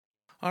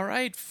All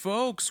right,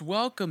 folks,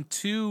 welcome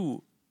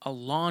to a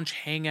launch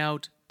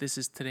hangout. This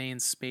is Today in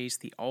Space,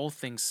 the All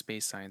Things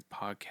Space Science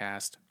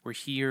podcast. We're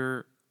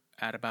here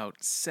at about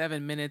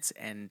 7 minutes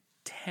and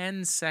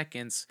 10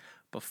 seconds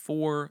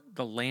before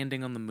the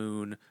landing on the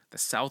moon, the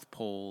South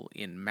Pole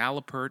in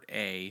Malapert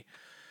A.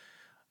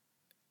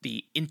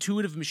 The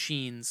Intuitive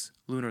Machines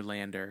lunar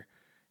lander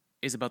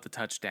is about to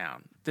touch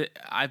down.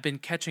 I've been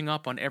catching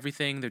up on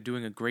everything. They're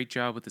doing a great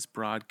job with this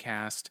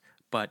broadcast.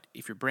 But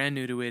if you're brand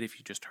new to it, if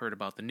you just heard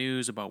about the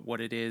news, about what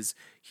it is,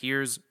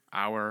 here's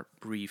our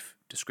brief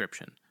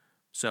description.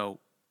 So,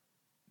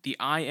 the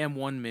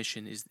IM-1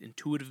 mission is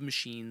Intuitive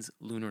Machines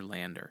lunar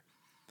lander.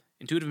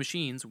 Intuitive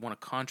Machines won a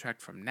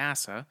contract from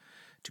NASA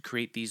to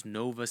create these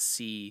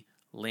Nova-C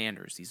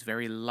landers, these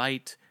very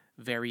light,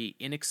 very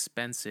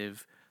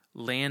inexpensive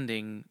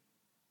lunar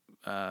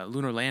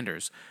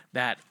landers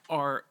that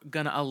are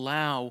going to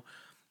allow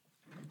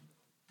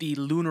the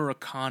lunar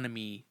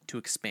economy to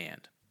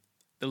expand.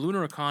 The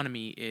lunar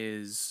economy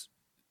is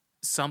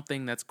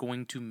something that's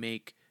going to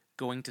make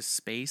going to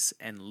space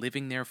and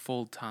living there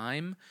full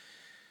time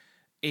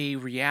a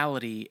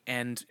reality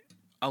and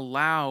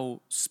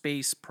allow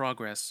space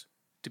progress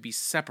to be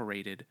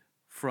separated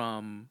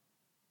from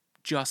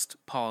just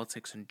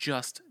politics and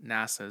just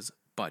NASA's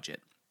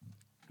budget.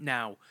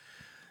 Now,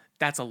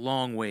 that's a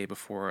long way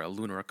before a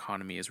lunar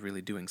economy is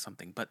really doing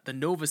something, but the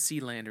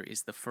Nova-C lander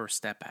is the first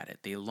step at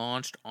it. They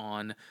launched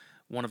on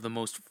one of the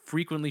most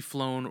frequently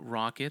flown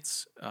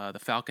rockets, the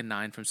Falcon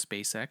 9 from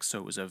SpaceX, so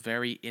it was a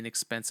very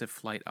inexpensive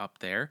flight up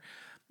there.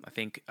 I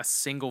think a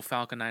single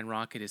Falcon 9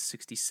 rocket is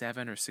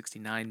 $67 or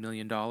 $69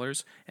 million,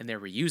 and they're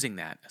reusing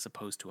that as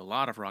opposed to a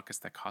lot of rockets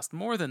that cost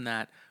more than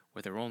that,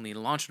 where they're only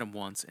launching them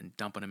once and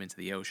dumping them into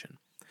the ocean.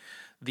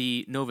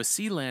 The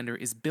Nova-C lander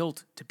is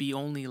built to be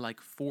only like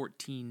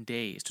 14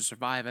 days, to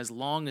survive as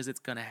long as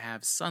it's going to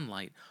have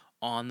sunlight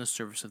on the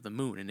surface of the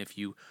moon. And if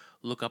you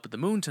look up at the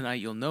moon tonight,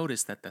 you'll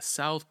notice that the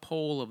south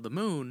pole of the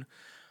moon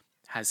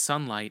has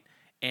sunlight,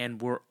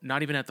 and we're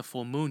not even at the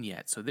full moon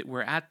yet. So that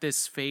we're at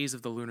this phase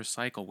of the lunar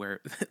cycle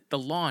where the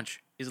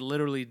launch is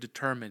literally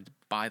determined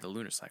by the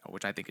lunar cycle,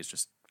 which I think is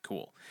just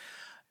cool.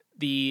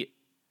 The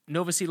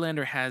Nova-C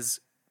lander has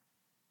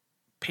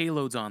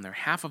payloads on there.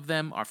 Half of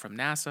them are from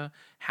NASA,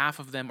 half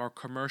of them are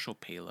commercial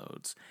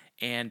payloads,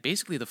 and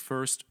basically the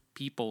first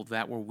people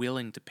that were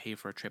willing to pay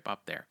for a trip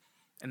up there.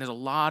 And there's a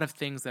lot of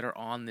things that are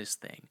on this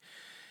thing.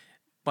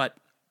 But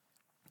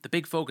the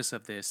big focus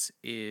of this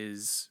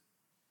is,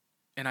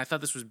 and I thought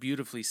this was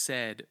beautifully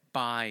said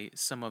by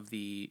some of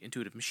the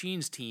Intuitive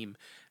Machines team,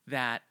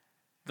 that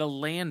the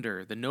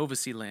lander, the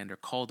Nova-C lander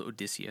called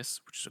Odysseus,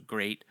 which is a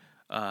great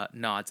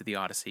nod to the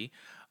Odyssey,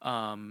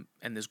 and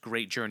this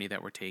great journey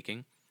that we're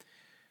taking,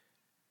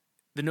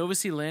 the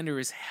Nova-C lander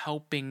is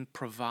helping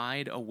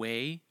provide a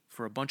way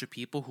for a bunch of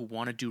people who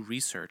want to do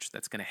research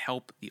that's going to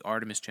help the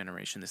Artemis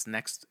generation, this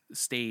next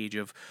stage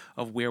of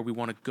where we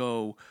want to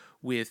go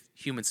with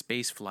human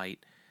spaceflight.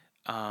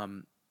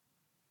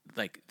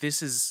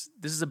 This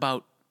is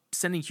about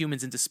sending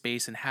humans into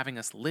space and having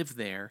us live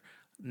there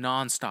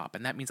nonstop,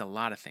 and that means a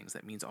lot of things.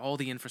 That means all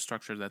the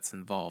infrastructure that's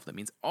involved. That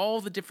means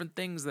all the different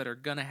things that are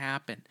going to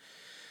happen.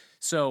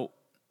 So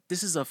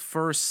this is a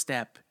first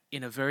step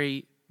in a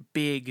very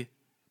big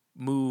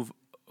move,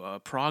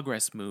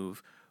 progress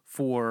move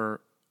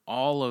for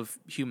all of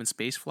human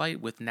spaceflight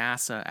with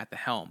NASA at the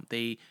helm.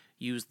 They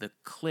use the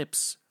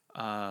CLIPS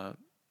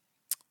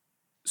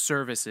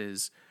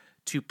services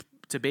to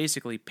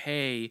basically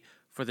pay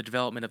for the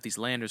development of these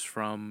landers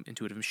from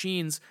Intuitive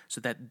Machines,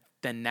 so that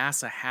then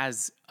NASA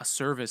has a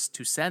service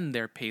to send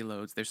their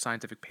payloads, their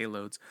scientific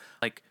payloads,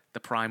 like the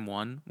Prime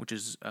 1, which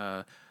is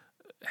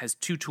has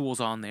two tools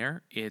on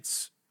there.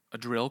 It's a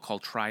drill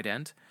called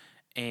Trident,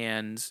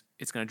 and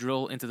it's going to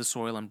drill into the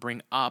soil and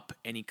bring up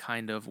any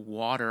kind of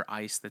water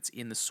ice that's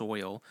in the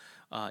soil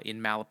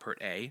in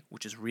Malapert A,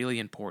 which is really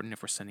important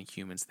if we're sending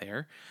humans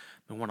there.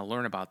 We want to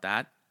learn about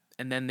that.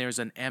 And then there's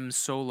an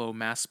M-Solo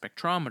mass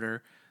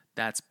spectrometer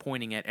that's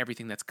pointing at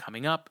everything that's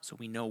coming up, so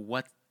we know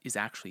what is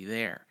actually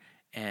there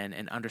and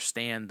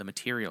understand the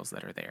materials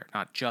that are there,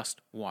 not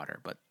just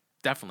water, but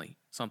definitely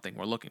something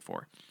we're looking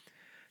for.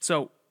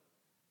 So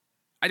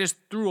I just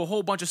threw a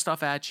whole bunch of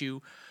stuff at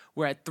you.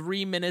 We're at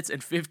 3 minutes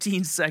and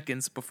 15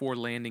 seconds before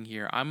landing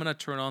here. I'm going to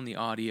turn on the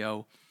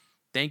audio.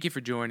 Thank you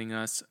for joining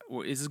us.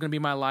 This is going to be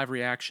my live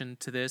reaction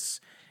to this,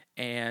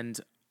 and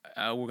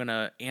we're going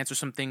to answer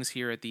some things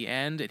here at the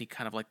end, any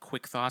kind of like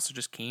quick thoughts that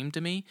just came to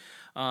me.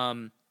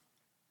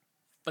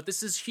 But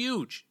this is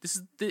huge.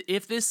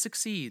 If this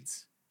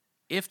succeeds,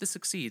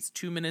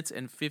 2 minutes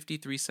and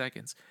 53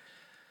 seconds,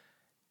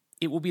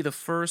 it will be the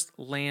first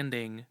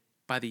landing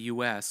by the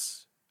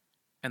U.S.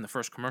 and the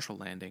first commercial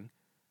landing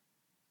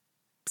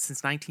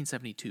since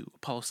 1972,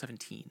 Apollo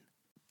 17.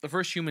 The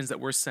first humans that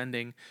we're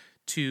sending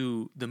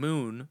to the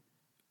moon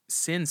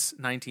since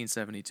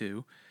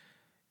 1972,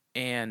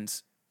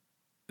 and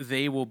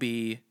they will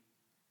be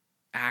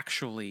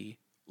actually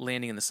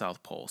landing in the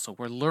South Pole. So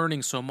we're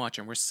learning so much,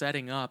 and we're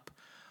setting up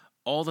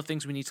all the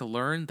things we need to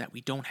learn that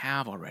we don't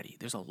have already.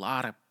 There's a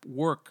lot of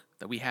work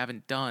that we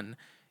haven't done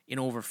in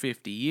over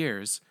 50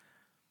 years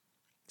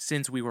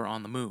since we were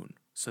on the moon.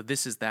 So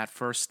this is that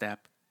first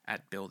step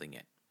at building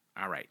it.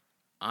 All right.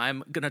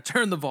 I'm going to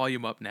turn the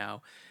volume up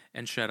now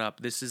and shut up.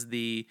 This is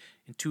the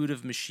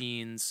Intuitive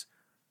Machines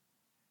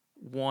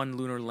 1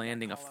 lunar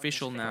landing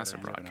official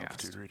NASA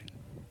broadcast.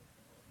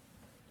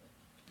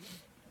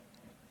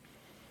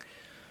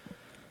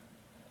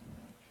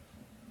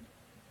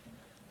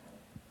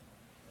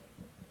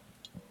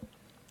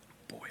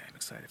 Boy, I'm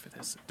excited for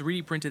this.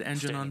 3D printed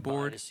engine on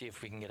board. To see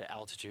if we can get an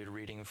altitude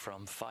reading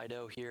from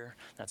Fido here.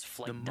 That's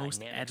Flight The most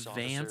Dynamics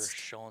advanced Officer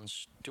Sean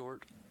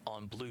Stewart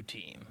on Blue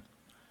Team.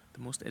 The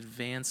most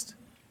advanced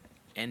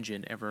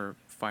engine ever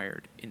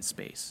fired in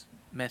space.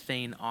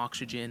 Methane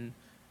oxygen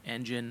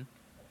engine,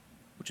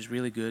 which is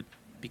really good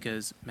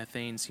because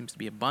methane seems to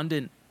be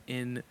abundant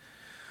in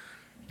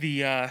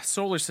the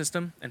solar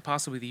system and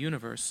possibly the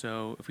universe.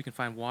 So if we can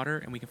find water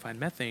and we can find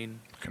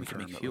methane, we can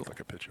make fuel. Like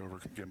a pitch over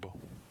gimbal.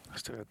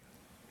 Let's do it.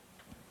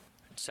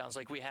 Sounds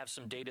like we have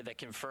some data that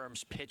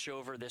confirms pitch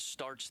over. This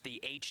starts the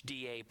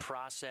HDA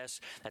process.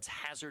 That's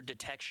hazard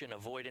detection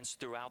avoidance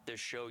throughohout this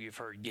show. You've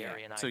heard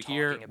Gary and I so talking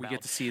here about we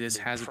get to see this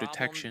hazard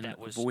detection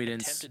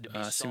avoidance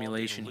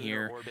simulation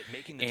here,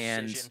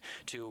 and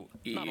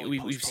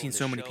we've seen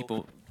so many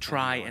people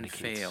try and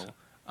fail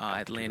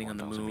at landing on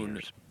the moon.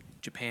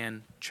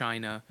 Japan,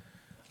 China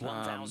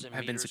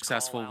have been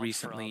successful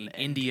recently.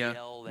 India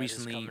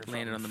recently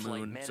landed on the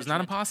moon. So it's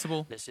not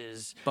impossible,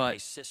 but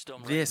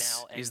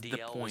this is the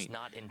point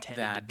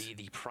that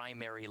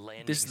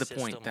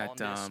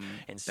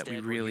that we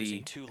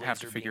really have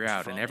to figure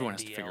out, and everyone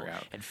has to figure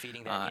out.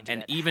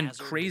 And even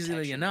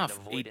crazily enough,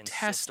 a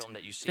test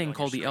thing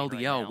called the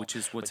LDL, which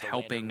is what's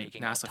helping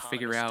NASA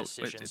figure out,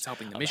 it's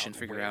helping the mission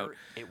figure out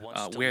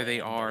where they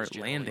are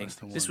landing.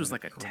 This was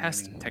like a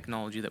test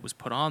technology that was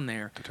put on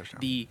there.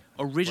 The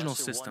original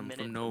system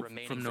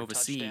from Nova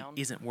C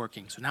isn't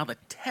working. So now the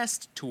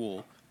test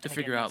tool to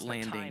figure out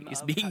landing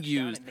is being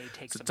used.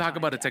 So talk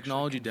about a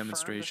technology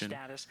demonstration.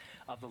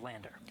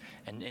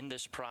 And in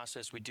this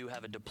process, we do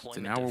have a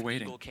deployment of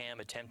Eagle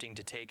Cam attempting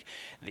to take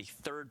the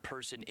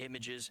third-person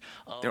images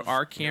of There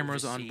are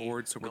cameras on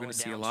board, so we're going to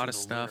see a lot of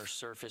stuff.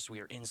 Surface.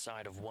 We are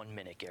inside of 1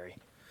 minute, Gary.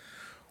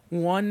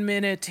 1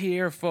 minute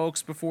here,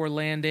 folks, before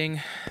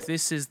landing.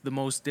 This is the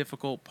most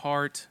difficult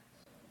part,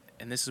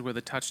 and this is where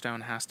the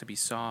touchdown has to be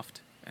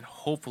soft. And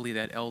hopefully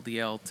that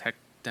LDL tech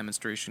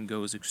demonstration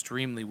goes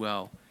extremely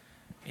well.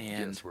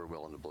 And yes, we're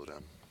willing to blow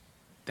down.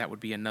 That would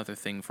be another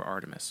thing for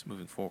Artemis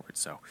moving forward.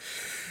 So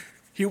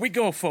here we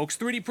go, folks.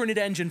 3D printed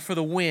engine for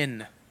the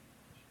win.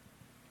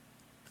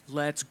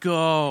 Let's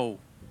go.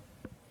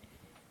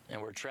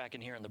 And we're tracking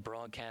here in the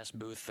broadcast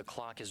booth. The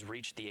clock has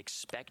reached the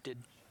expected.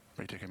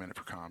 May take a minute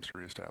for comms to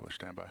reestablish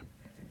standby.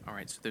 All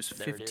right, so there's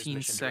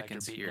 15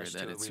 seconds here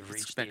that it's We've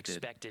reached the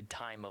expected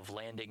time of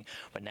landing,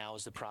 but now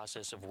is the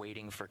process of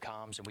waiting for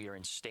comms, and we are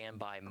in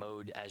standby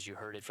mode, as you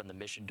heard it from the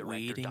mission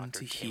director, waiting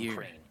Dr. to Kim hear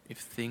Crane. if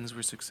things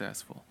were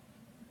successful.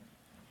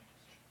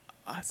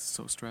 That's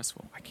so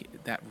stressful.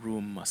 That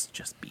room must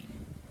just be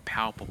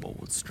palpable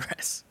with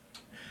stress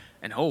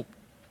and hope,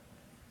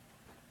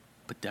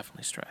 but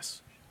definitely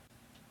stress.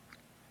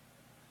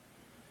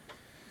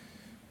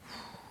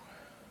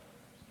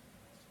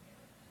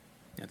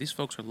 Now, these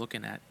folks are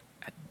looking at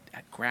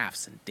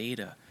graphs and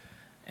data,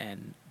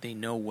 and they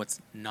know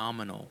what's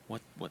nominal,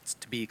 what's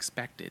to be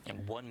expected.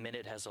 And 1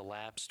 minute has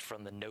elapsed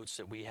from the notes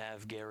that we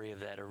have, Gary,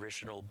 of that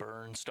original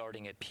burn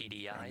starting at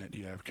PDI. And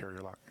you have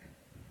carrier lock.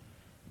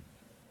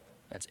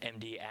 That's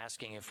MD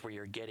asking if we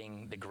are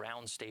getting the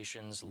ground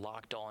stations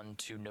locked on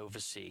to Nova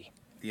C.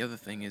 The other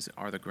thing is,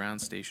 are the ground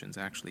stations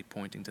actually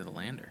pointing to the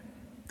lander?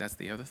 That's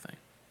the other thing.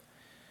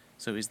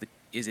 So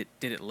did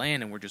it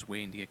land and we're just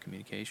waiting to get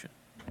communication?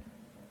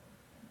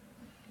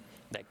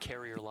 That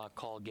carrier lock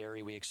call,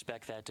 Gary, we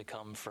expect that to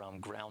come from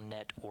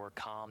GroundNet or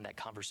COM, that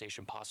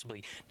conversation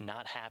possibly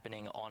not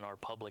happening on our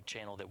public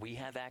channel that we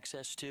have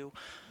access to.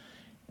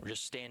 We're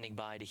just standing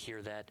by to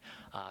hear that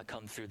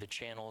come through the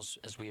channels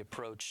as we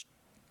approach.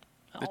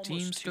 The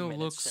team still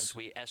looks, since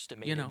we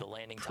estimated the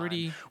landing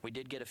pretty, time. We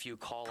did get a few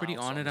pretty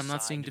on it. I'm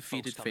not seeing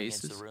defeated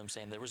faces. The room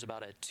saying there was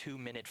about a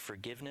 2-minute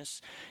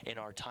forgiveness in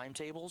our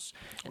timetables.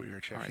 All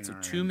right, so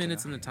 2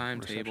 minutes in the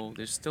timetable.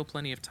 There's still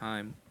plenty of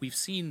time. We've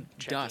seen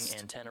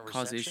dust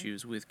cause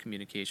issues with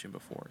communication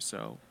before,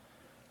 so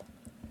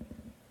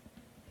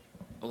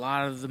a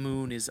lot of the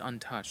moon is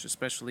untouched,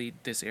 especially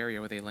this area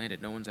where they landed.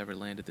 No one's ever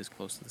landed this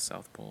close to the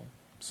South Pole,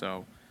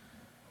 so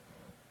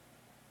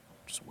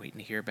just waiting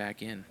to hear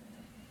back in.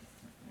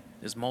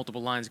 There's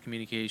multiple lines of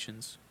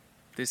communications.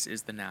 This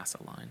is the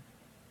NASA line.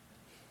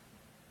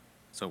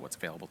 So what's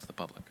available to the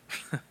public?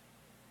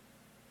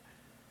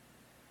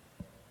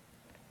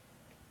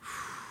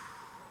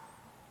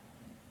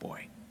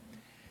 Boy.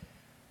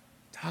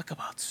 Talk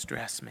about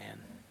stress,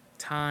 man.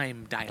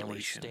 time And we're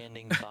dilation.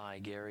 standing by,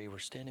 Gary. We're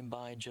standing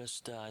by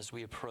just as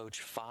we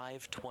approach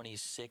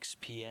 5:26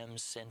 p.m.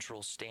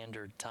 Central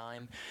Standard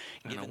Time.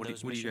 Given What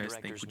those do you mission guys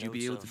think? directors' Would you be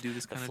notes able to of do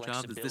this the kind of job?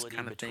 Is this flexibility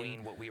kind of thing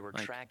between what we were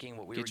like tracking,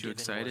 what we were get you given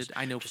excited? was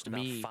I know just for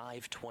about me,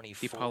 5:24.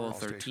 the Apollo All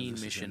stations, 13 this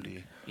is mission,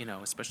 MD. you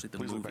know, especially the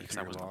Please look movie, back because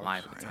through I your wasn't logs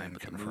alive at the time, and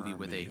but the confirm movie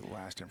where they, the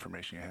last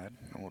information you had,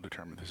 and we'll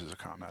determine this is a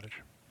comm outage.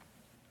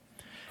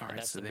 all And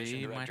right, that's so the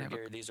mission they might director, have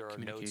Gary. a These are our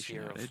notes communication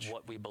here outage. of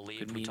what we believed.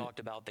 Could We mean talked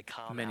about the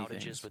comm many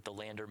outages things. with the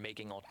lander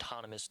making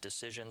autonomous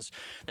decisions.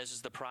 This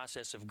is the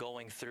process of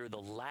going through the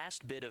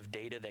last bit of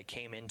data that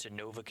came into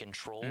Nova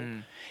Control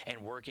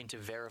and working to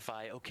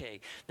verify,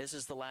 okay, this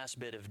is the last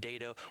bit of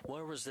data.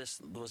 Where was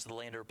the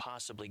lander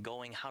possibly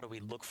going? How do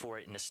we look for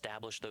it and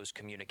establish those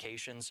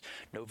communications?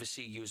 Nova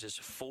C uses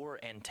 4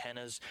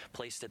 antennas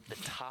placed at the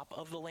top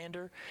of the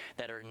lander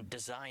that are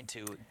designed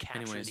to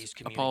capture these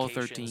communications. Apollo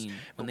 13,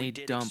 But when we they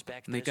did dump,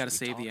 expect and they this. got to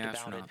We save the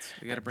talked about it, astronauts.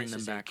 They got to but bring this them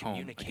is a back home.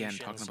 Again, talking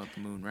communications about the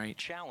moon, right? They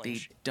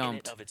challenge in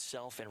dumped and of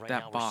itself, and right that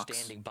now we're box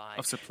standing by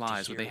of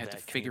supplies to where they hear had to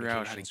that figure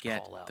out how to communications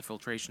get call out. the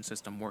filtration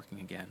system working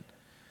again.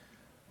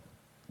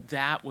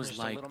 That was Just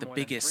a like little the more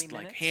than 3 biggest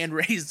minutes hand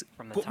raise,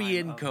 from the put me time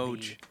in, of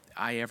coach,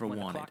 I ever when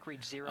the wanted. clock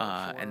reads 0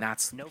 And for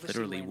that's Nova C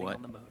literally landing what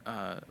on the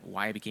moon.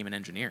 why I became an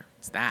engineer.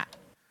 It's that.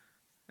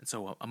 And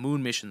so a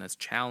moon mission that's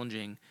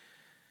challenging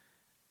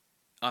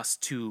us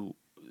to,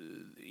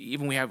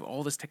 even we have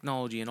all this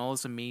technology and all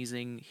this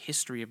amazing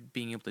history of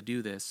being able to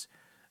do this,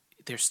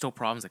 there's still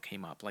problems that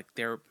came up. Like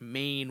their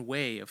main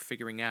way of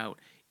figuring out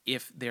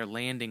if their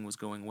landing was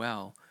going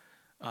well,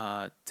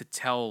 to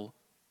tell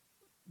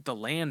the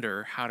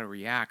lander how to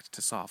react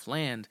to soft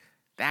land,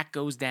 that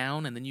goes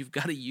down, and then you've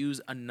got to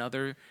use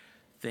another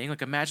thing.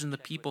 Like imagine the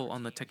people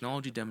on the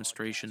technology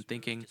demonstration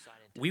thinking,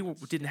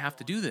 didn't have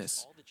to do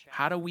this.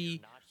 How do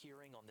we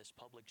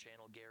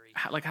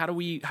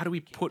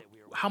put,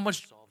 how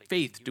much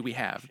faith do we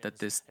have that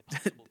this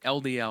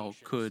LDL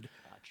could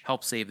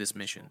help save this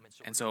mission?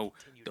 And so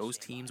those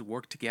teams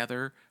work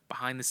together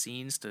behind the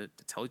scenes to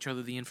tell each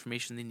other the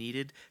information they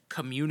needed,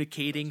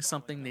 communicating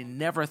something they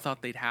never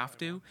thought they'd have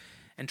to,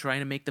 and trying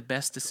to make the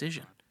best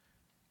decision.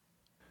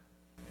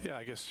 Yeah,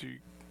 I guess you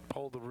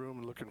polled the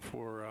room looking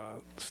for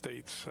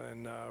states,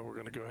 and we're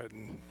going to go ahead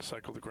and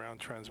cycle the ground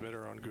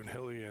transmitter on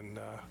Goonhilly and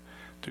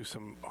do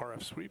some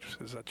RF sweeps.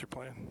 Is that your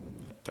plan?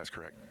 That's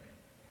correct.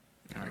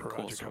 All right, Roger,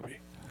 cool. So copy.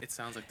 it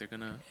sounds like they're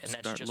going to And that's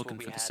start just looking what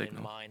we for the had signal.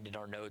 in mind in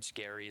our notes,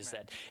 Gary, is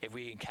that if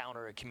we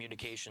encounter a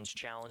communications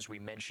challenge, we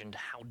mentioned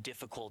how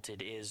difficult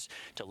it is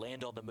to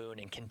land on the moon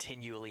and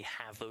continually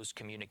have those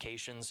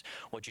communications.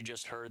 What you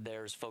just heard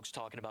there is folks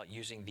talking about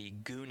using the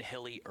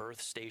Goonhilly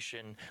Earth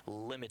Station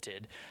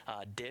Limited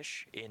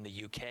dish in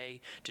the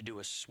UK to do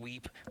a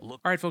sweep. All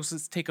right, folks,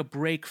 let's take a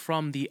break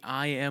from the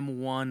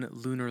IM-1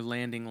 lunar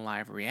landing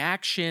live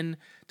reaction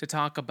to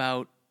talk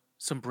about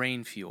some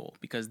brain fuel,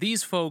 because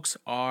these folks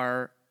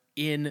are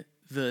in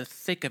the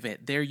thick of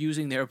it. They're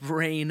using their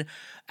brain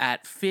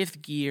at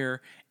 5th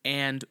gear,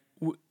 and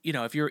you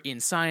know, if you're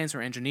in science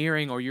or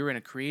engineering or you're in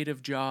a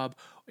creative job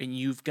and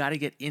you've got to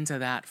get into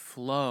that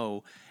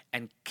flow,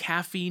 and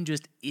caffeine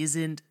just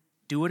isn't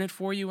doing it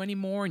for you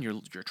anymore, and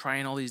you're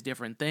trying all these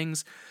different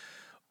things.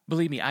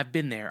 Believe me, I've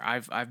been there.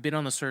 I've been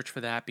on the search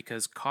for that,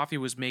 because coffee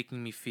was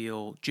making me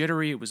feel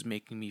jittery. It was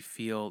making me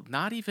feel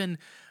not even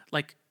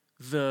like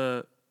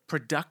the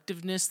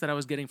productiveness that I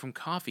was getting from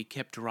coffee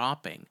kept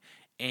dropping,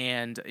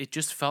 and it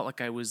just felt like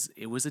it was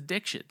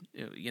addiction.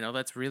 You know,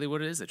 that's really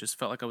what it is. It just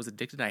felt like I was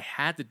addicted. I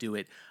had to do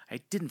it. I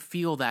didn't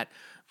feel that,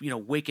 you know,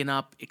 waking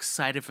up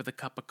excited for the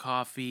cup of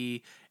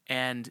coffee,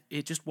 and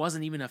it just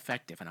wasn't even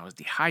effective, and I was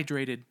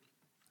dehydrated.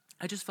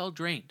 I just felt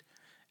drained.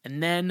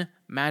 And then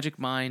Magic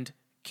Mind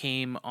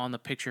came on the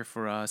picture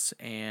for us,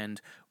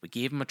 and we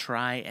gave them a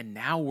try, and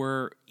now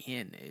we're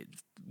in.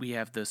 We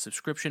have the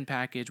subscription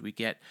package. We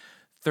get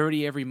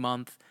 30 every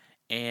month,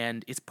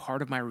 and it's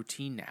part of my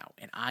routine now,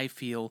 and I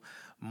feel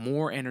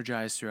more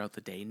energized throughout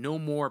the day. No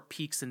more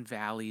peaks and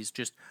valleys,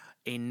 just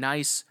a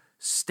nice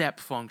step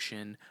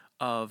function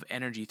of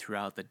energy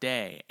throughout the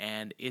day,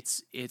 and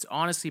it's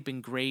honestly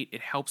been great.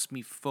 It helps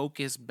me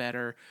focus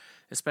better,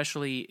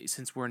 especially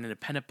since we're an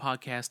independent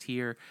podcast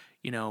here.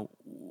 You know,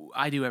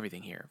 I do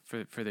everything here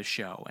for this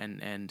show,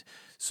 and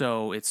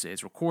so it's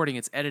recording,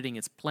 it's editing,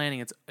 it's planning,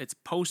 it's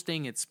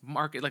posting, it's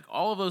market, like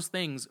all of those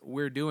things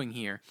we're doing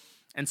here.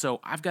 And so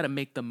I've got to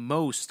make the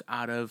most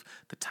out of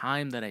the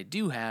time that I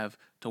do have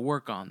to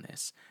work on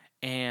this.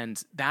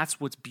 And that's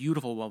what's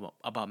beautiful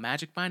about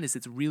Magic Mind, is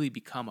it's really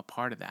become a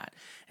part of that.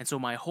 And so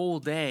my whole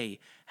day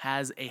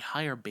has a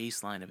higher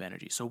baseline of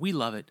energy. So we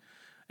love it,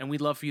 and we'd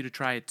love for you to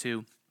try it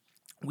too.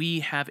 We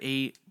have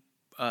a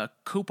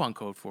coupon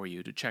code for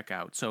you to check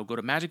out. So go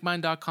to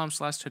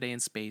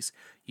magicmind.com/todayinspace.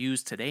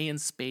 Use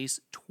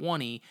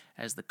todayinspace20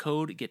 as the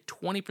code. Get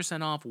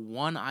 20% off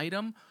one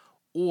item,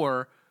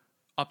 or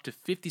up to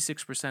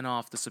 56%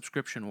 off the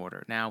subscription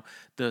order. Now,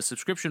 the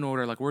subscription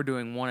order, like we're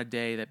doing one a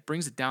day, that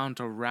brings it down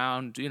to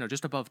around,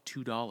 just above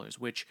 $2,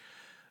 which,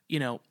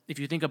 if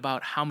you think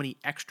about how many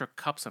extra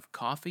cups of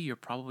coffee you're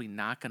probably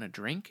not going to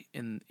drink,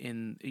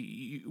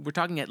 we're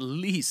talking at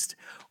least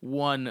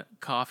one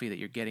coffee that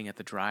you're getting at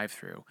the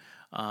drive-thru.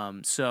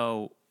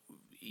 So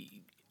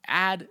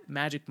add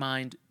Magic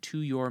Mind to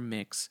your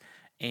mix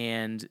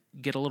and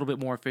get a little bit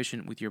more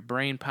efficient with your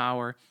brain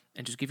power,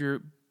 and just give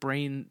your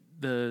brain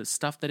the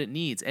stuff that it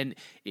needs. And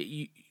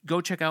go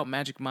check out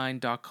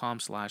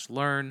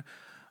magicmind.com/learn.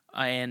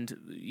 And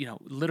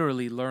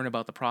literally learn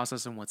about the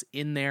process and what's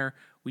in there.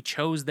 We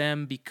chose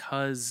them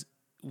because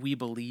we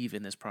believe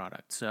in this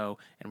product. So,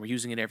 and we're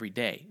using it every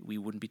day. We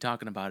wouldn't be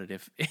talking about it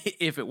if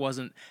it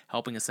wasn't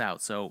helping us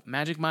out. So,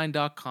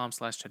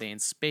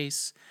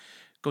 magicmind.com/todayInSpace.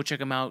 Go check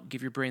them out.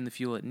 Give your brain the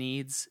fuel it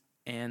needs,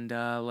 and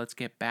let's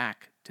get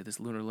back to this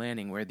lunar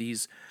landing where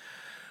these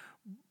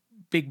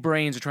big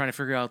brains are trying to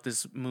figure out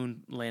this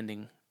moon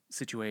landing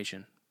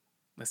situation.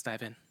 Let's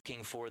dive in.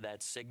 Looking for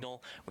that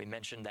signal, we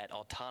mentioned that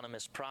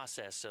autonomous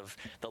process of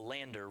the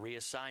lander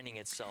reassigning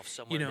itself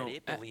somewhere that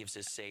it believes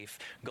is safe.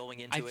 Going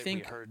into we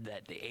heard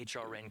that the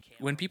HRN...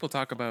 When people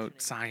talk about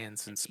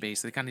science and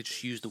space, they kind of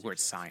just use the word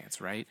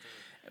science, right?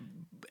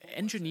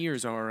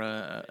 Engineers are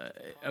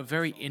a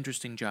very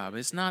interesting job.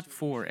 It's not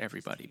for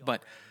everybody,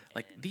 but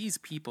like these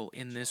people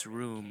in this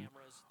room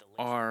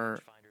are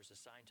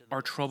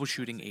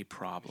troubleshooting a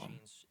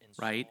problem,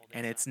 right?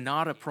 And it's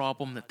not a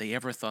problem that they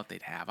ever thought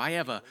they'd have. I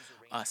have a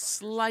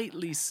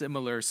slightly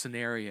similar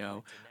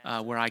scenario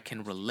where I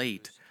can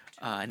relate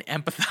and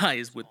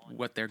empathize with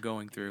what they're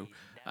going through,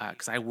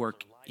 because I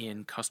work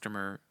in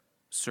customer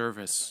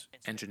service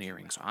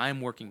engineering. So I'm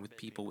working with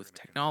people with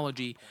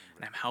technology,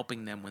 and I'm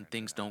helping them when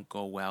things don't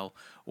go well,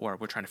 or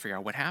we're trying to figure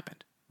out what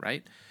happened,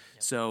 right?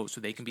 So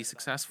they can be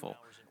successful.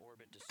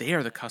 They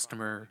are the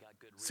customer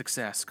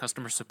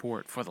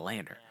support for the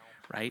lander,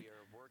 right?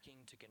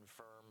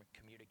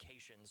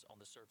 On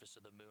the surface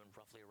of the moon,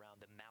 roughly around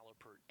the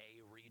Malapert A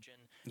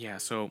region. Yeah,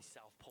 so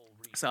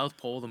South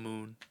Pole of the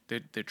moon.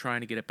 They're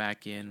trying to get it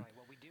back in.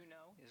 What we do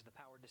know is the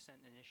power descent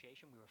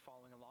initiation. We were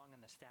following along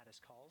on the status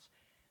calls.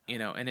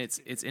 And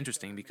it's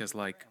interesting because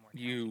like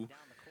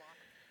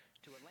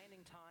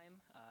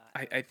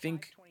I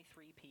think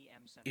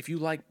if you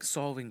like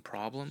solving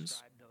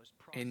problems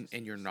and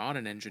you're not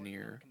an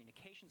engineer,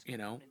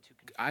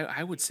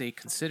 I would say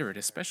consider it,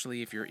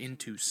 especially if you're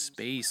into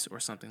space or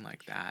something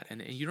like that.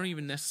 And you don't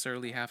even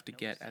necessarily have to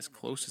get as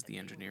close as the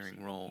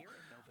engineering role.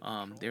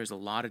 There's a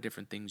lot of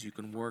different things you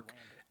can work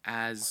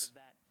as,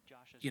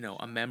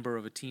 a member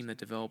of a team that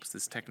develops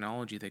this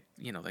technology that,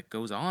 that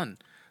goes on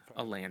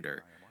a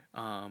lander.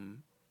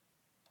 And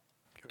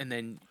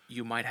then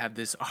you might have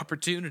this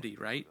opportunity,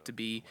 right, to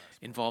be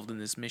involved in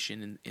this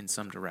mission in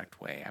some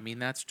direct way. I mean,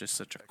 that's just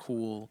such a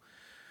cool...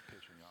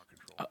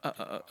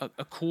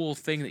 A cool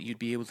thing that you'd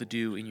be able to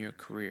do in your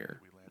career,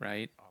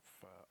 right?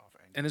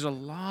 And there's a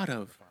lot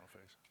of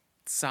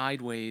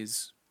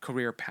sideways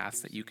career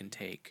paths that you can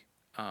take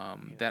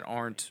that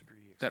aren't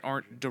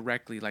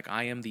directly like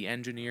I am the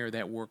engineer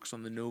that works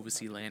on the Nova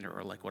Sea lander,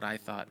 or like what I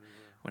thought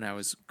when I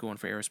was going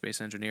for aerospace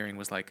engineering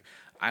was like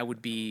I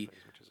would be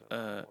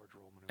an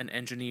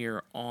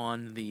engineer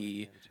on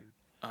the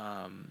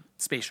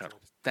space shuttle.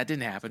 That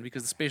didn't happen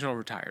because the space shuttle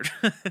retired.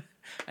 I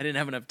didn't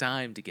have enough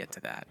time to get to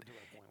that.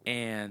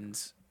 And,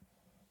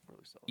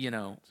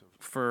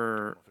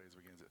 for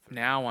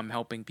now I'm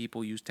helping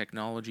people use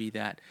technology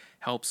that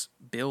helps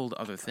build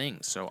other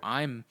things. So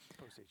I'm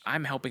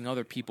helping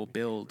other people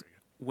build,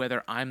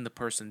 whether I'm the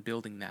person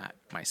building that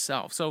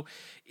myself. So,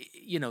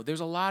 there's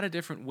a lot of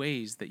different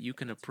ways that you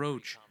can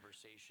approach.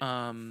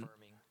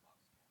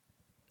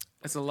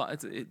 There's a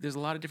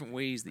lot of different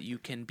ways that you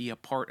can be a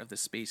part of the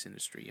space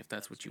industry if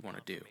that's what you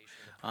want to do.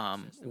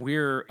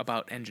 We're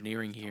about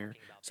engineering here,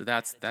 so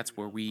that's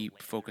where we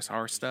focus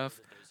our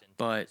stuff.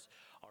 But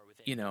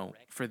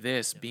for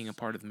this being a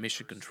part of the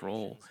mission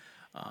control,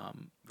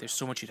 there's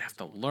so much you'd have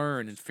to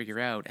learn and figure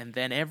out, and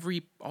then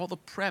all the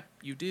prep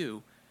you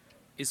do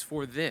is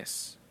for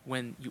this.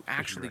 When you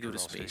actually go to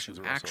space, you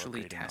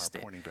actually test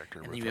it, and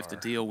then you have to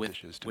deal with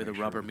where the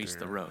rubber meets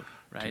the road,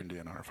 right?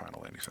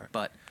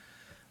 But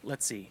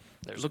let's see.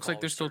 It looks like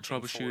they're still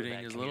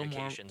troubleshooting. There's a little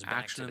more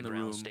action in the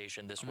room.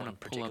 I'm going to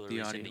pull up the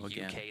audio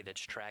again.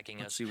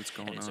 Let's see what's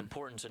going on. It's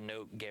important to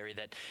note, Gary,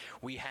 that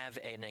we have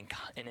an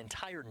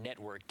entire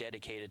network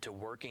dedicated to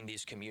working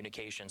these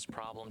communications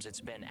problems.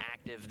 It's been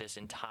active this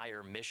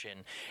entire mission,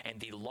 and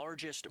the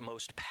largest,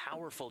 most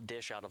powerful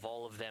dish out of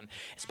all of them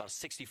is about a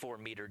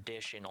 64-meter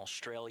dish in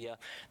Australia.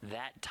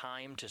 That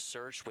time to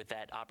search with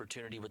that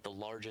opportunity with the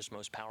largest,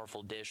 most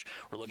powerful dish,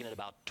 we're looking at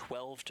about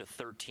 12 to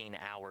 13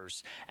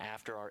 hours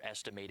after our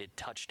estimated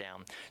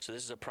touchdown. So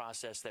this is a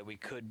process that we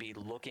could be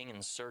looking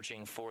and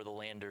searching for the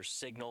lander's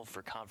signal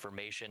for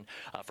confirmation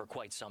for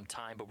quite some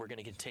time, but we're going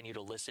to continue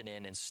to listen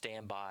in and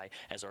stand by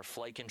as our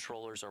flight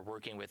controllers are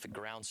working with the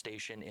ground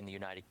station in the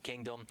United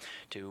Kingdom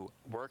to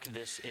work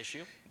this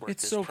issue.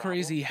 It's so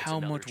crazy how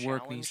much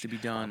work needs to be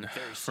done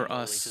for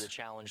us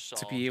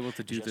to be able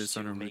to do this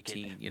on a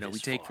routine. We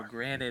take for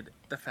granted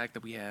the fact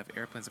that we have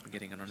airplanes that we're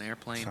getting on an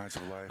airplane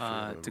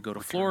to go to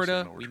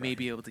Florida. We may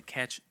be able to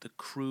catch the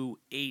Crew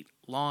 8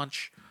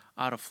 launch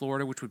out of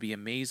Florida, which would be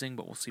amazing,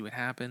 but we'll see what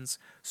happens.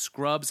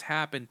 Scrubs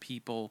happen,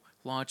 people.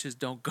 Launches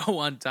don't go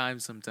on time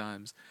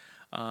sometimes.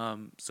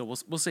 So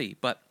we'll see.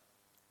 But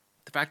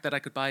the fact that I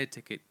could buy a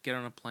ticket, get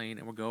on a plane,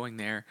 and we're going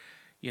there,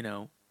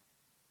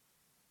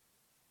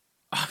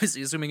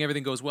 obviously assuming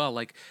everything goes well,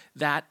 like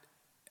that,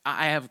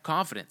 I have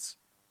confidence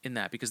in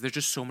that because there's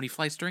just so many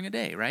flights during a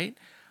day, right?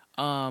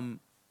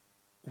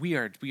 We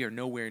are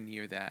nowhere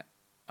near that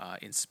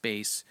in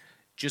space.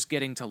 Just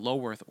getting to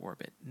low Earth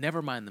orbit,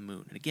 never mind the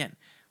moon. And again,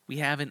 we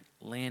haven't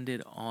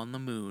landed on the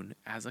moon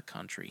as a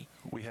country.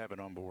 We have an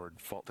onboard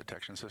fault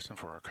detection system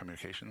for our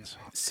communications.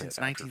 Since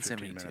After 1972.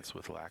 15 minutes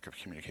with lack of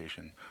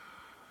communication,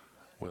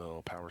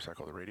 we'll power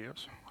cycle the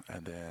radios,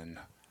 and then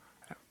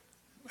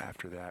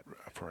after that,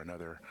 for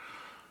another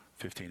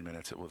 15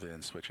 minutes, it will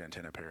then switch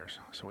antenna pairs.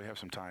 So we have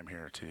some time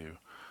here to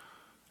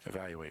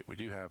evaluate. We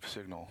do have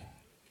signal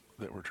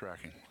that we're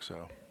tracking,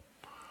 so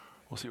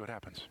we'll see what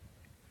happens.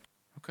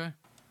 Okay.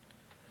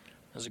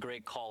 There's a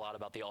great call out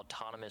about the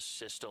autonomous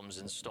systems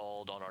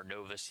installed on our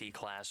Nova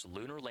C-class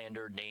lunar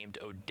lander named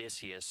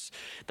Odysseus.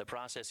 The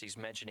process he's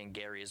mentioning,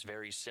 Gary, is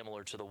very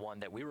similar to the one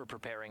that we were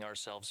preparing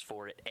ourselves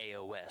for at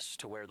AOS,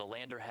 to where the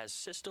lander has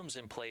systems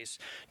in place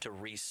to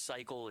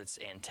recycle its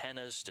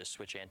antennas, to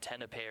switch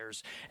antenna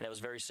pairs, and it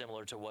was very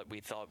similar to what we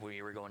thought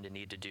we were going to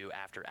need to do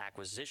after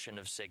acquisition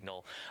of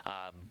signal.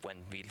 When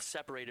we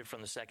separated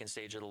from the second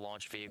stage of the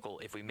launch vehicle,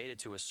 if we made it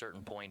to a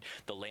certain point,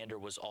 the lander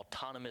was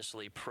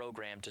autonomously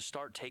programmed to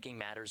start taking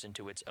matters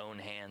into its own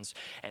hands,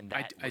 and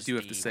that I do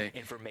have to say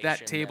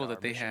that table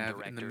that they have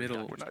in the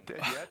middle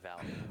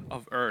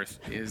of Earth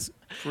is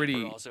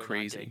pretty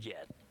crazy.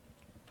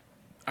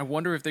 I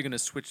wonder if they're going to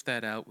switch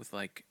that out with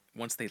like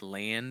once they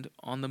land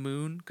on the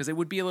moon, because it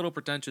would be a little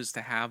pretentious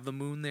to have the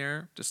moon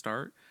there to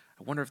start.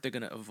 I wonder if they're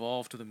going to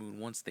evolve to the moon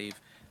once they've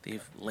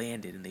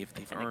landed and they've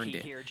earned the key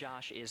it. here,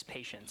 Josh, is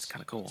patience. It's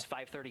kind of cool. It's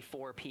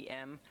 5:34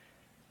 p.m.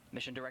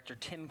 Mission Director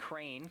Tim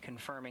Crane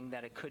confirming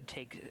that it could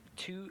take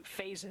 2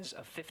 phases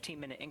of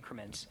 15-minute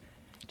increments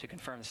to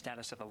confirm the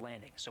status of the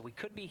landing. So we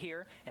could be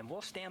here, and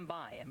we'll stand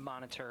by and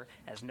monitor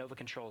as Nova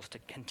Controls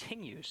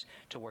continues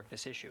to work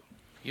this issue.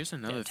 Here's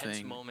another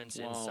thing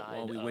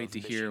while we wait to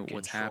hear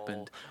what's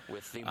happened.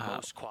 With the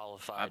most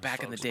qualified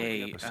back in the folks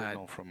day,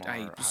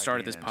 I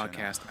started this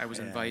podcast. I was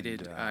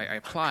invited, I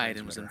applied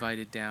and was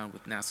invited down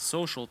with NASA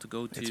Social to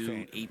go to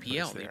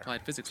APL, the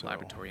Applied Physics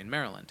Laboratory in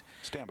Maryland.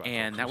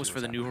 And that was for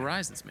the New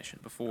Horizons mission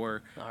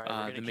before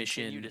the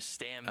mission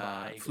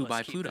flew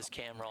by Pluto. This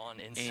camera on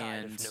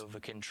inside of Nova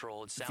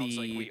Control. It sounds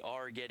like we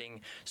are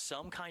getting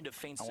some kind of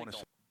faint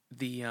signal.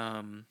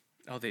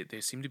 They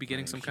seem to be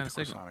getting some kind of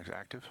signal.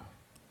 Active.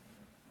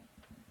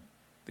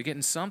 They're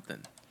getting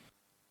something.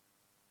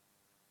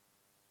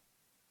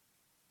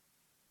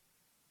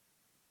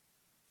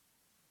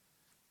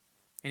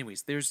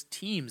 Anyways, there's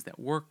teams that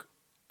work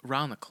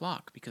around the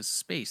clock because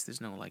space, there's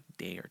no like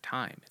day or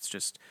time. It's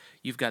just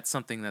you've got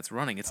something that's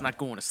running. It's not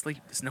going to sleep.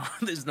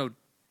 There's no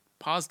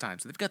pause time.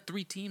 So they've got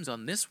 3 teams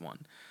on this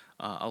one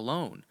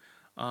alone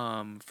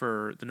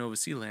for the Nova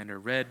C lander.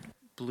 Red,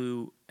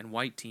 blue, and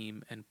white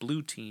team, and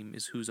blue team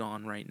is who's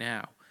on right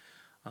now.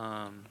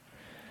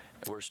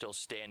 We're still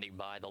standing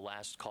by. The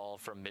last call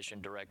from Mission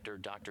Director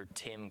Dr.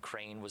 Tim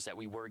Crane was that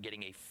we were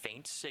getting a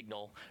faint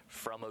signal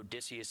from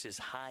Odysseus's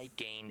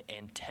high-gain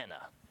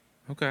antenna.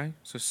 Okay,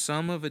 so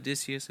some of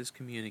Odysseus is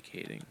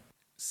communicating,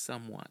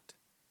 somewhat.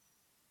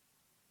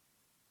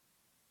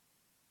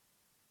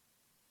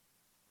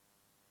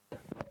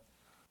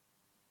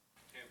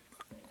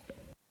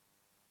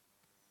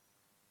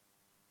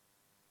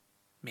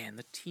 Man,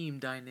 the team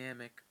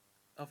dynamic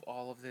of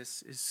all of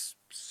this is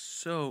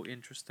so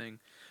interesting.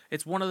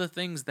 It's one of the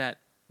things that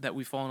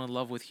we've fallen in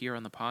love with here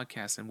on the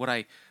podcast, and what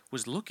I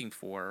was looking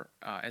for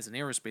as an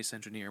aerospace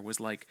engineer was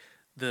like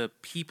the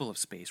people of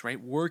space, right?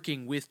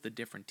 Working with the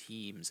different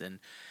teams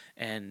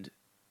and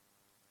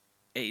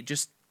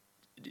just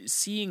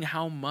seeing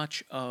how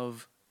much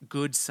of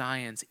good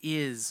science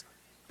is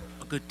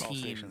a good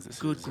team,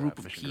 good group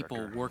of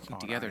people working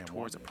together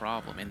towards a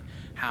problem, and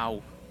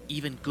how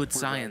even good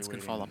science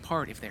can fall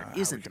apart if there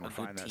isn't a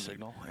good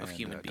team of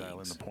human beings. Dial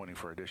in the pointing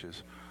for our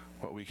dishes.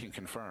 What we can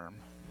confirm,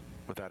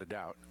 without a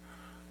doubt,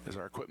 is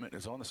our equipment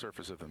is on the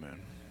surface of the moon,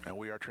 and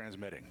we are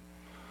transmitting.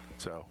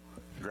 So,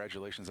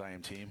 congratulations,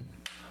 IM team.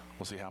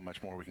 We'll see how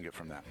much more we can get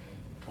from that.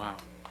 Wow.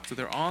 So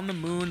they're on the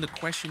moon. The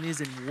question is,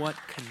 in what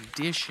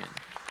condition?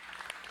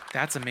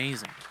 That's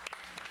amazing.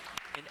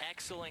 An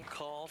excellent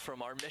call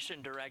from our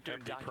mission director,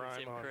 Dr.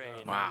 Tim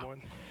Crane. Wow.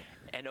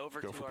 And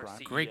over to our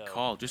CEO. Great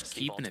call. Just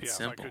keeping it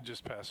simple. If I could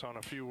just pass on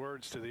a few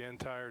words to the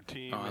entire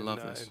team I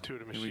love this.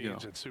 Intuitive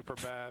Machines at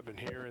Superbab and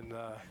here in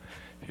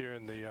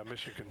the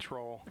Mission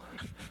Control.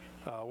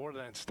 What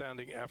an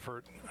outstanding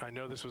effort. I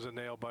know this was a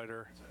nail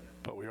biter,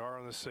 but we are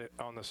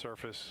on the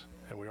surface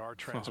and we are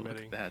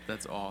transmitting. Look at that.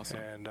 That's awesome.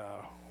 And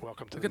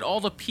welcome to Look at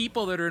all the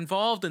people that are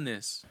involved in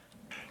this.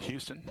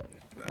 Houston,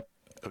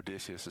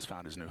 Odysseus has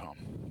found his new home.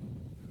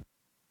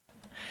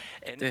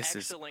 An This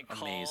is excellent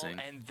call, amazing.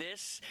 and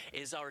this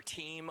is our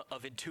team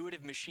of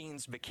Intuitive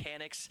Machines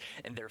mechanics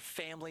and their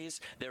families,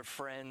 their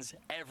friends,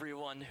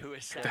 everyone who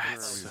has sacrificed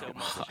That's so so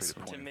much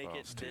awesome. to make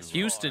it this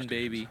Houston, far.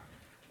 baby.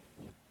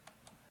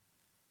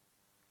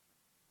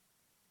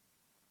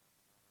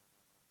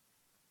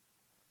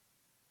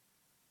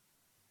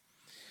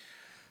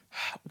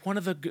 One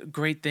of the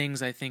great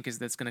things I think is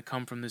that's going to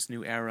come from this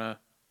new era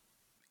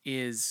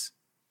is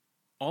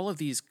all of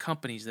these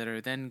companies that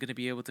are then going to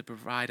be able to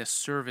provide a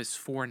service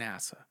for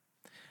NASA.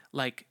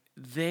 Like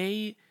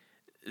they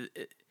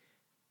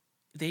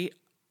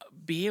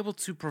be able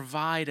to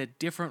provide a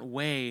different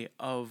way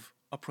of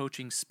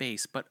approaching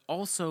space, but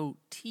also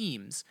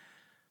teams,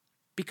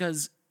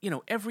 because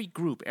every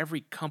group,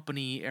 every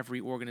company,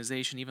 every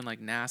organization, even like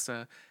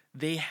NASA,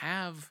 they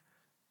have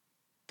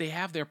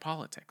their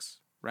politics,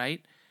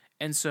 right?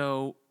 And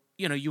so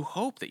you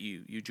hope that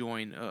you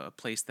join a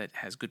place that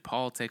has good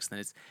politics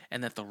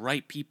and that the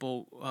right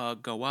people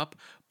go up,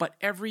 but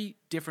every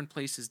different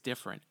place is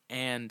different,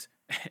 and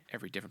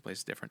every different place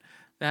is different.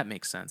 That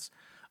makes sense.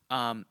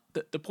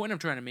 The point I'm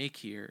trying to make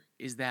here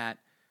is that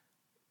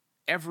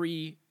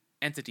every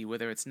entity,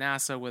 whether it's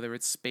NASA, whether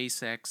it's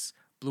SpaceX,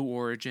 Blue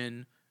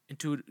Origin,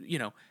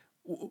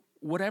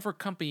 whatever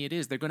company it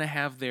is, they're going to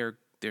have their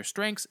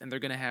strengths and they're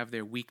going to have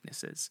their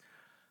weaknesses.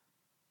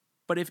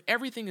 But if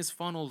everything is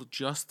funneled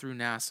just through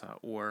NASA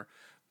or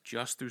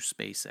just through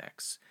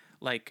SpaceX,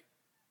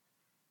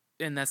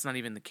 and that's not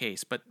even the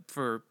case, but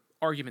for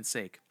argument's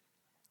sake,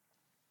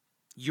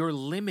 you're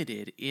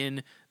limited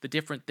in the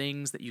different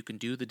things that you can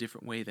do, the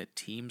different way that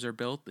teams are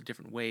built, the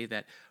different way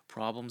that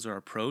problems are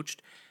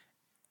approached.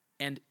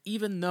 And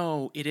even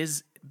though it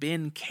has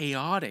been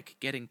chaotic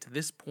getting to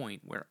this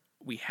point where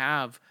we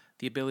have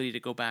the ability to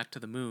go back to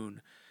the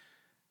moon,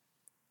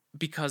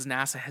 because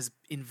NASA has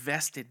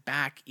invested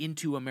back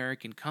into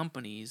American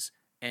companies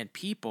and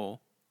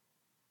people,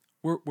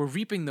 we're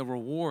reaping the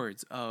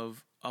rewards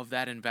of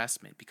that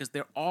investment, because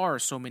there are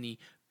so many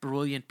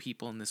brilliant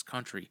people in this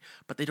country,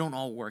 but they don't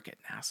all work at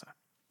NASA.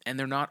 And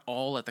they're not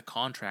all at the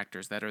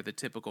contractors that are the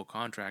typical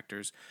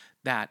contractors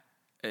that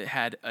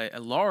had a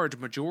large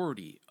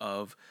majority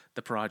of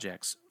the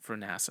projects for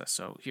NASA.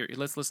 So here,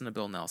 let's listen to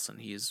Bill Nelson.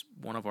 He is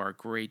one of our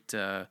great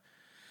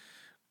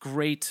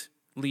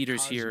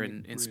leaders here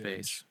in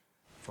space.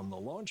 From the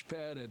launch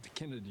pad at the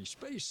Kennedy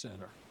Space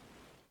Center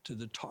to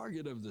the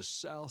target of the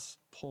south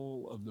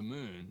pole of the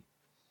moon,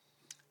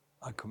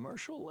 a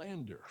commercial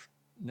lander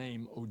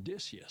named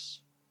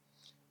Odysseus,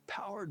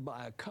 powered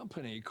by a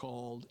company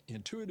called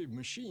Intuitive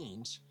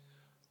Machines,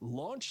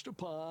 launched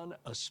upon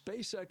a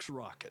SpaceX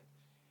rocket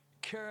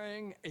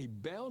carrying a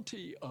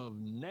bounty of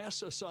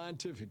NASA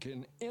scientific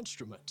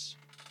instruments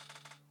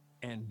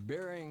and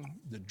bearing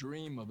the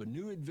dream of a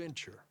new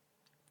adventure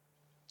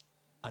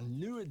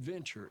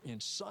in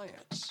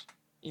science,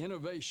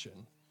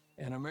 innovation,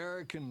 and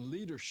American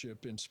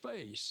leadership in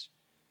space.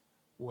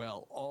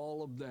 Well,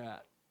 all of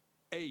that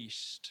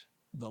aced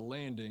the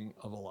landing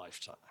of a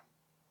lifetime.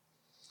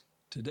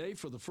 Today,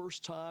 for the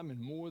first time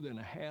in more than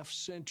a half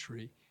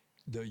century,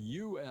 the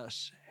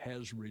U.S.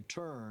 has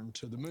returned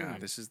to the moon.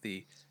 This is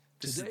the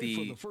for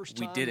the first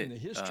time we did in the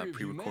history it of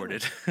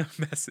pre-recorded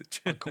humanity,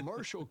 message. a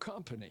commercial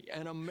company,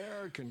 an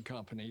American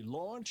company,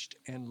 launched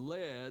and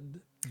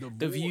led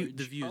the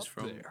views up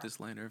from there. this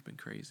lander have been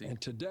crazy. And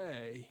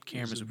today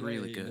Cameras is a are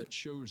really day good. that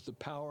shows the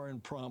power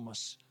and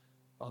promise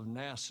of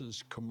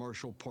NASA's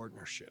commercial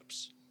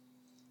partnerships.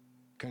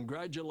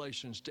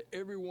 Congratulations to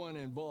everyone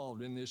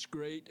involved in this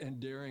great and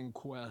daring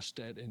quest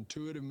at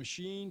Intuitive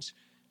Machines,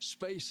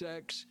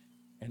 SpaceX,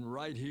 and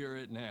right here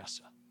at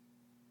NASA.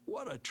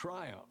 What a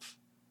triumph.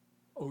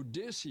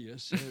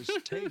 Odysseus has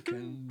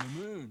taken the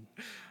moon.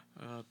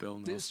 Bill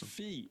Nelson. This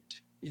feat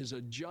is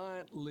a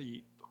giant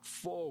leap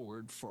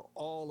forward for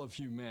all of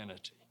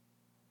humanity.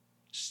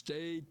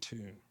 Stay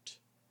tuned.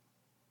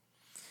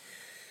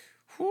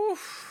 Whew.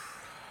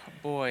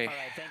 Boy, All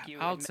right, thank you.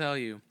 I'll tell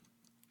you.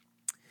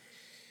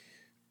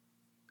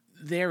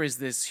 There is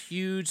this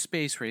huge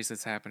space race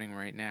that's happening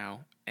right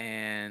now,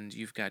 and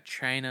you've got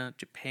China,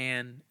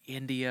 Japan,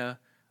 India,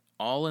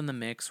 all in the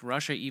mix.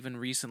 Russia even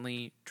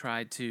recently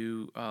tried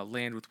to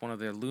land with one of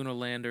their lunar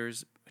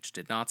landers, which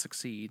did not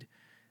succeed.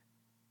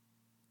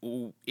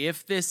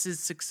 If this is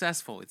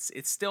successful,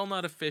 it's still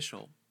not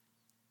official,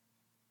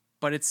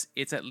 but it's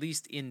at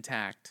least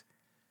intact.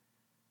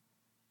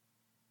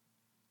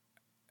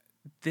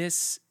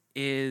 This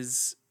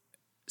is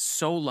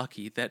so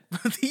lucky that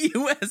the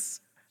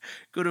U.S.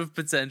 could have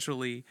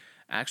potentially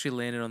actually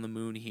landed on the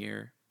moon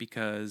here,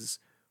 because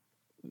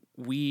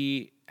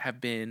we have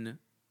been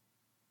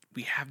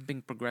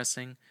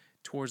progressing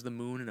towards the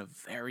moon in a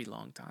very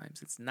long time,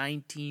 since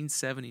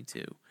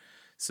 1972.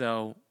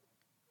 So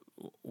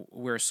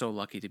we're so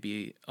lucky to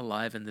be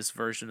alive in this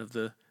version of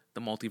the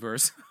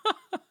multiverse.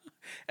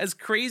 As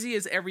crazy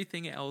as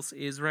everything else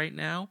is right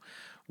now,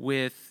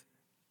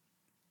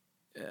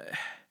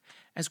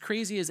 as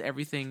crazy as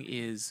everything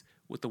is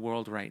with the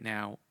world right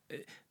now,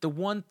 the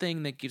one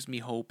thing that gives me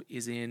hope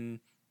is in,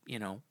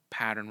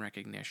 pattern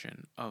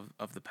recognition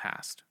of the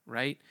past,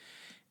 right?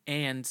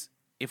 And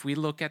if we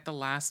look at the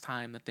last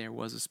time that there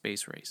was a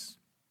space race,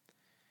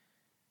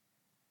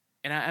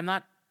 and I'm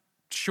not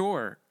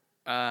sure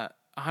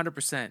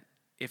 100%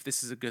 if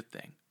this is a good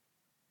thing,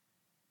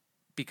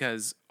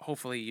 because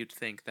hopefully you'd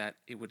think that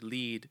it would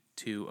lead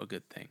to a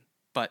good thing.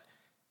 But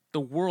the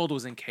world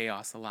was in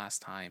chaos the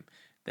last time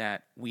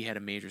that we had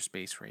a major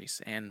space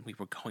race and we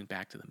were going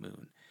back to the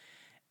moon.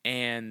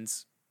 And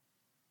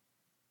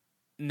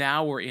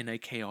now we're in a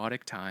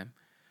chaotic time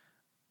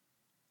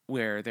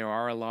where there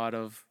are a lot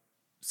of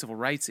civil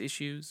rights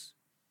issues,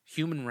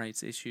 human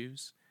rights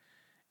issues,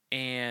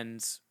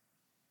 and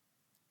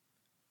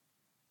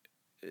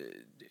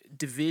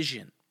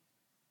division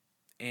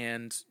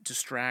and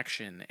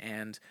distraction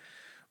and,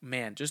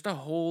 man, just a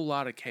whole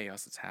lot of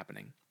chaos that's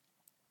happening.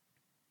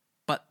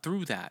 But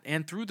through that,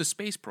 and through the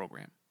space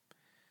program,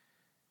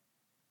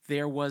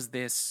 there was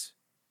this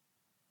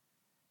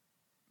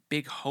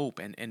big hope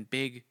and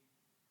big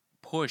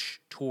push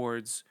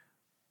towards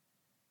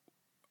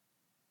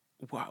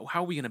how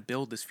are we going to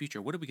build this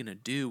future? What are we going to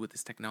do with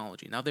this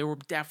technology? Now, there were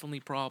definitely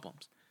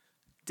problems,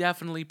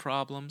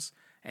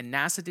 and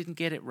NASA didn't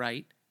get it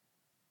right.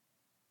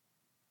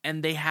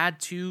 And they had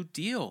to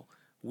deal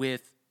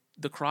with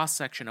the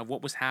cross-section of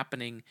what was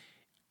happening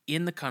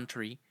in the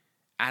country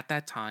at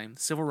that time,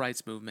 the civil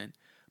rights movement,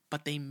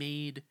 but they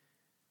made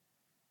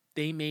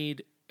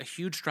a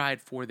huge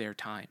stride for their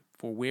time,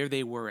 for where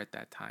they were at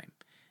that time.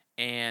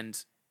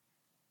 And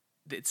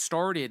it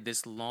started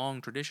this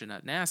long tradition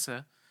at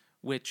NASA,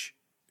 which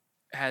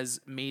has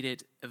made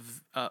it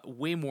a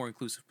way more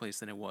inclusive place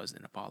than it was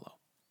in Apollo.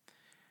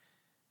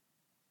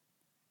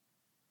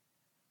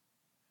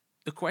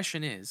 The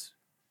question is,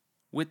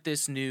 with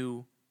this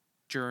new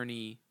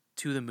journey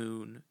to the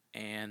moon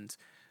and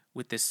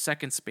with this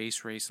second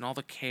space race and all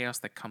the chaos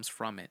that comes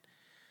from it,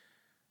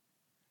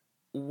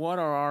 what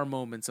are our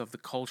moments of the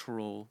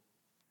cultural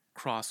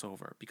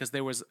crossover? Because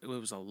there was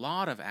a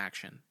lot of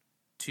action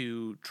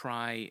to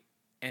try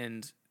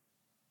and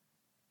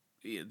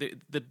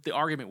the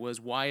argument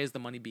was, why is the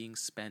money being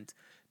spent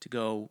to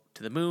go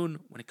to the moon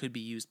when it could be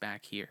used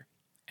back here?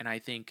 And I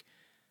think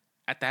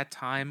at that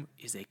time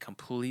is a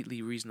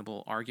completely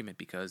reasonable argument,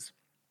 because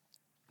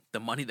the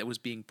money that was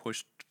being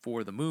pushed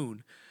for the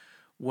moon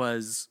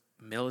was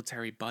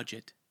military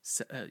budget,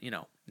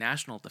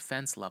 national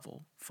defense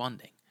level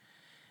funding.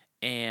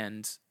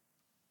 And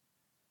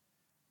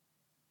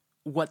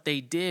what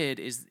they did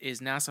is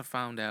NASA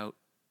found out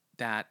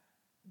that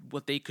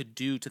what they could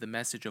do to the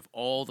message of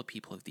all the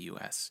people of the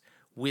U.S.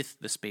 with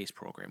the space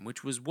program,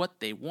 which was what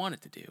they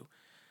wanted to do,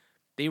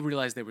 they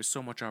realized there was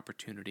so much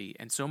opportunity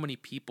and so many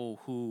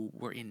people who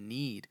were in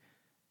need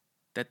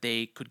that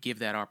they could give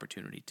that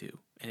opportunity to.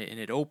 And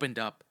it opened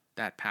up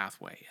that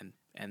pathway.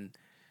 And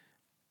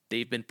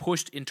they've been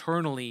pushed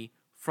internally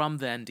from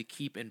then to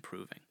keep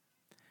improving.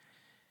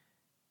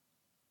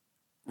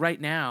 Right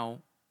now,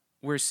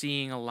 we're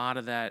seeing a lot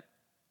of that,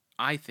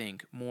 I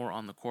think, more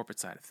on the corporate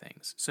side of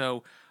things.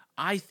 So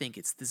I think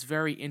it's this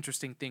very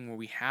interesting thing where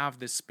we have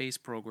this space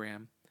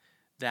program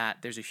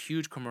that there's a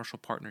huge commercial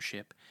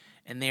partnership,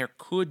 and there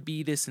could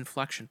be this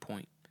inflection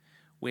point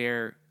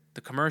where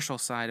the commercial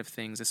side of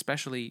things,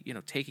 especially,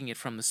 taking it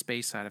from the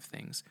space side of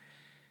things,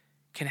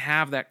 can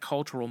have that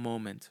cultural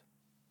moment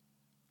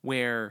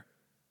where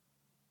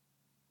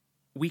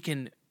we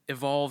can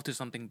evolve to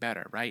something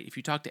better, right? If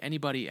you talk to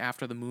anybody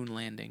after the moon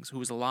landings who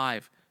was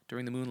alive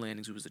during the moon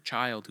landings, who was a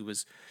child,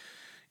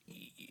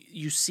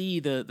 you see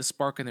the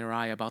spark in their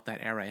eye about that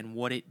era and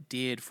what it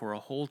did for a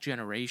whole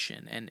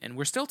generation. And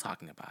we're still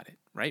talking about it,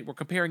 right? We're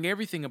comparing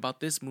everything about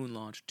this moon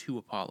launch to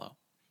Apollo.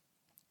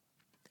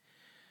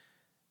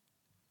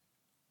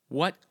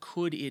 What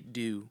could it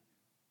do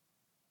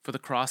for the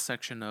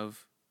cross-section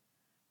of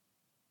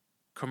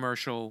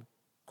commercial,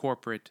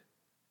 corporate,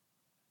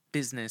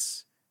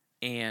 business,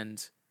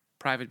 and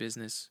private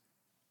business,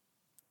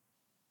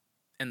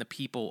 and the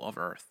people of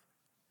Earth?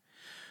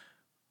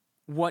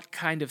 What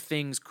kind of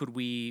things could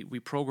we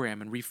reprogram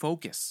and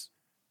refocus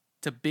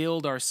to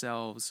build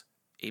ourselves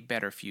a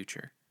better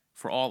future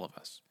for all of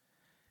us?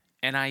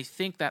 And I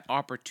think that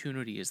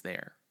opportunity is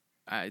there.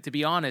 To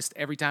be honest,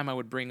 every time I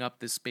would bring up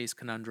this space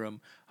conundrum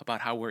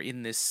about how we're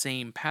in this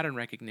same pattern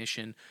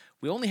recognition,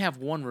 we only have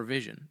one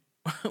revision.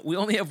 We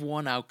only have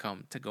one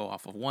outcome to go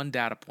off of, one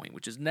data point,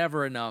 which is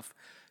never enough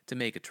to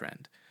make a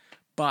trend.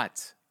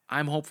 But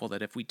I'm hopeful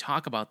that if we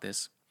talk about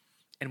this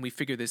and we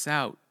figure this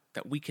out,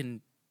 that we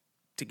can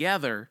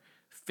together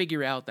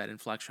figure out that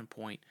inflection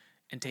point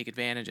and take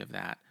advantage of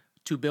that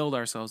to build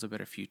ourselves a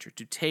better future,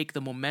 to take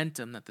the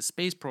momentum that the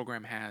space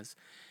program has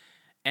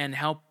and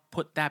help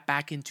put that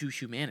back into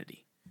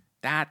humanity.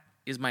 That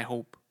is my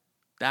hope.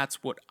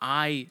 That's what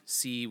I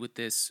see with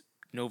this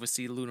Nova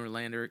C lunar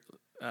lander.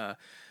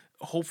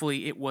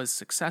 Hopefully it was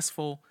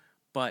successful,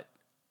 but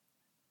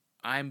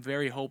I'm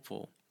very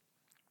hopeful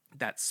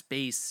that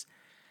space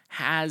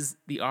has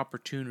the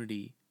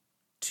opportunity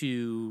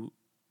to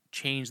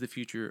change the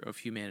future of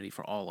humanity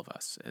for all of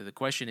us. The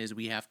question is,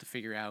 we have to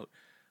figure out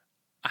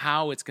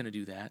how it's going to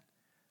do that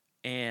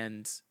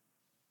and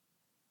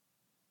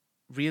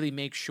really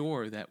make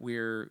sure that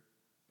we're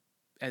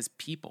as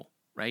people,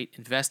 right,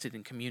 invested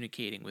in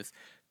communicating with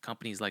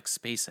companies like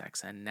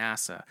SpaceX and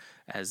NASA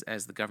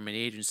as the government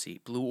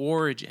agency, Blue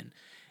Origin,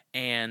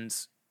 and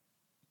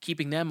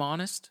keeping them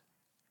honest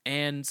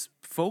and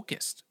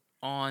focused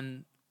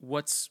on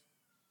what's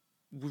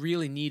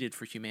really needed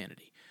for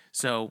humanity.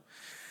 So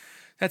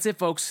that's it,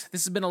 folks.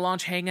 This has been a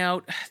Launch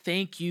Hangout.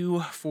 Thank you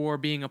for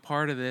being a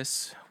part of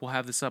this. We'll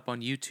have this up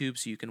on YouTube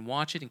so you can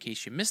watch it in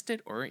case you missed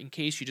it or in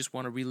case you just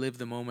want to relive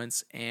the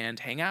moments and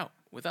hang out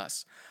with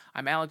us.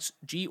 I'm Alex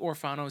G.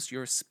 Orfanos,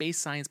 your space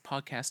science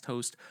podcast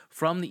host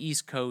from the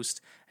East Coast,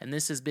 and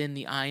this has been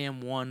the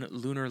IM-1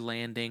 lunar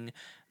landing,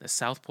 the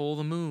South Pole of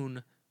the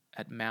Moon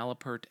at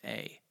Malapert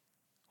A.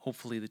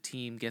 Hopefully the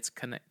team gets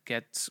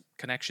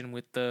connection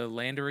with the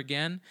lander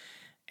again,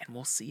 and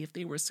we'll see if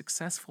they were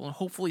successful, and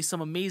hopefully some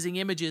amazing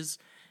images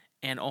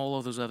and all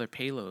of those other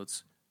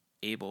payloads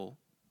able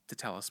to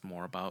tell us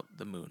more about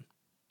the moon.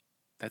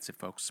 That's it,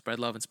 folks. Spread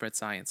love and spread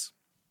science.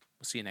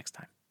 We'll see you next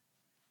time.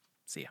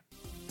 See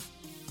ya.